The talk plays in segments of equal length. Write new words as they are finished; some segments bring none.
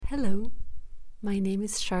Hello, my name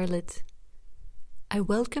is Charlotte. I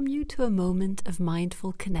welcome you to a moment of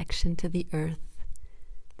mindful connection to the earth.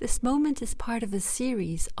 This moment is part of a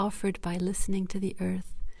series offered by Listening to the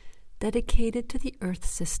Earth, dedicated to the earth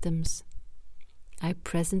systems. I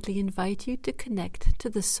presently invite you to connect to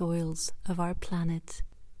the soils of our planet.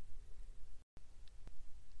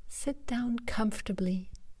 Sit down comfortably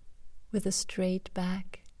with a straight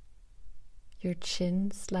back, your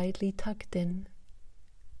chin slightly tucked in,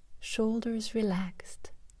 shoulders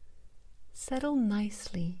relaxed. Settle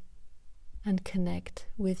nicely and connect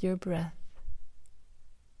with your breath.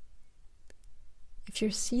 If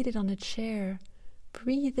you're seated on a chair,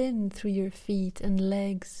 breathe in through your feet and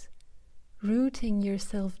legs, rooting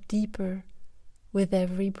yourself deeper with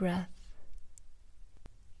every breath.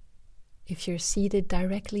 If you're seated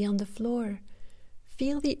directly on the floor,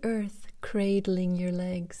 feel the earth cradling your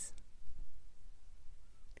legs.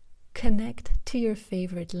 Connect to your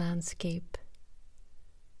favorite landscape.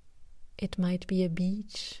 It might be a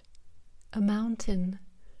beach, a mountain,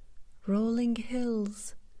 rolling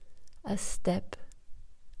hills, a steppe,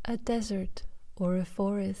 a desert, or a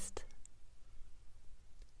forest.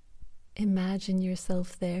 Imagine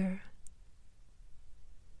yourself there.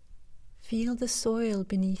 Feel the soil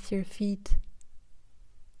beneath your feet.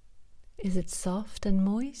 Is it soft and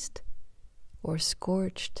moist, or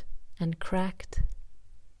scorched and cracked?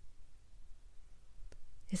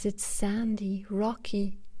 Is it sandy,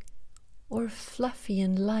 rocky, or fluffy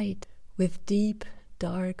and light with deep,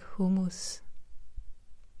 dark humus?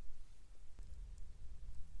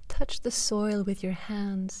 Touch the soil with your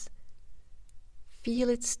hands. Feel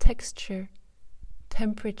its texture,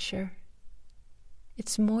 temperature,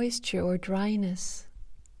 its moisture or dryness.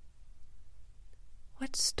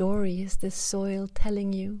 What story is this soil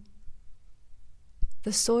telling you?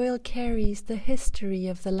 The soil carries the history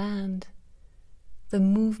of the land, the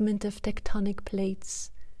movement of tectonic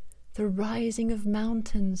plates, the rising of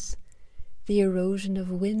mountains, the erosion of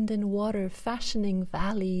wind and water fashioning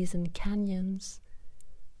valleys and canyons,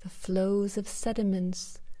 the flows of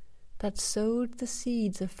sediments that sowed the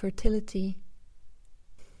seeds of fertility.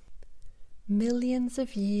 Millions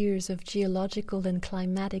of years of geological and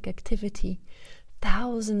climatic activity,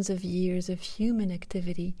 thousands of years of human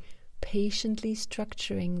activity, patiently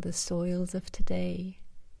structuring the soils of today.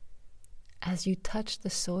 As you touch the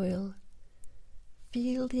soil,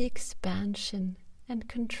 feel the expansion and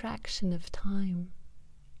contraction of time.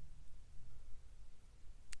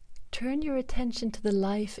 Turn your attention to the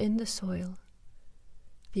life in the soil,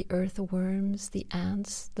 the earthworms, the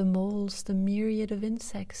ants, the moles, the myriad of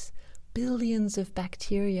insects, billions of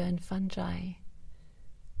bacteria and fungi,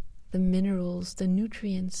 the minerals, the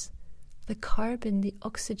nutrients, the carbon, the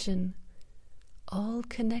oxygen, all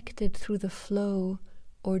connected through the flow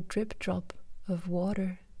or drip-drop of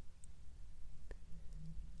water.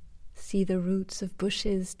 See the roots of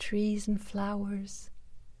bushes, trees, and flowers.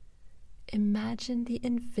 Imagine the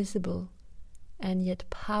invisible and yet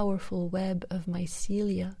powerful web of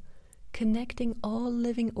mycelia connecting all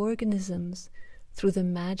living organisms through the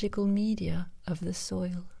magical media of the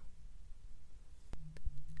soil.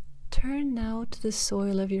 Turn now to the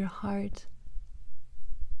soil of your heart.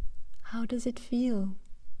 How does it feel?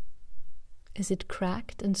 Is it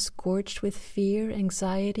cracked and scorched with fear,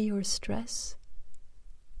 anxiety, or stress?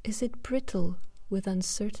 Is it brittle with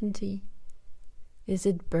uncertainty? Is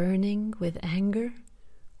it burning with anger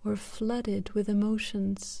or flooded with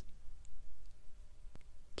emotions?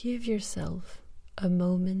 Give yourself a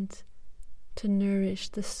moment to nourish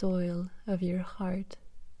the soil of your heart.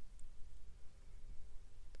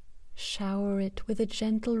 Shower it with a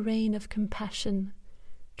gentle rain of compassion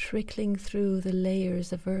trickling through the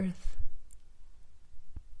layers of earth.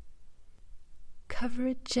 Cover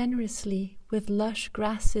it generously with lush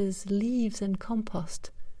grasses, leaves, and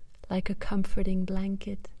compost like a comforting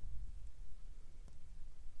blanket.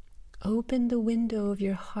 Open the window of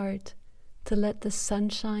your heart to let the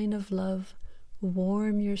sunshine of love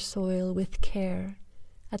warm your soil with care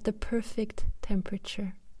at the perfect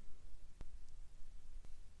temperature.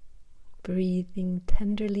 Breathing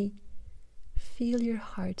tenderly, feel your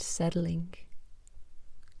heart settling.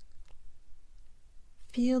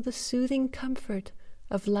 Feel the soothing comfort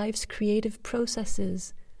of life's creative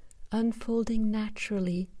processes unfolding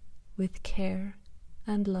naturally with care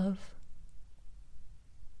and love.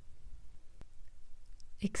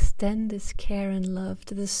 Extend this care and love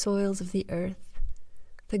to the soils of the earth,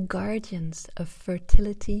 the guardians of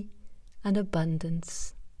fertility and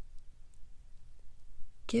abundance.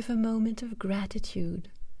 Give a moment of gratitude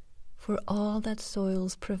for all that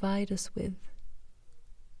soils provide us with,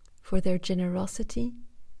 for their generosity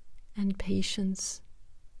and patience,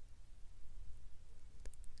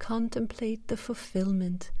 contemplate the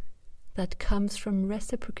fulfillment that comes from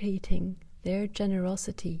reciprocating their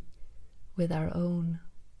generosity with our own.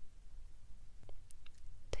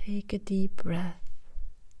 Take a deep breath.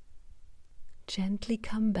 Gently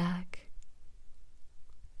come back,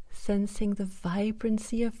 sensing the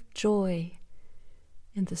vibrancy of joy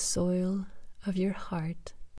in the soil of your heart.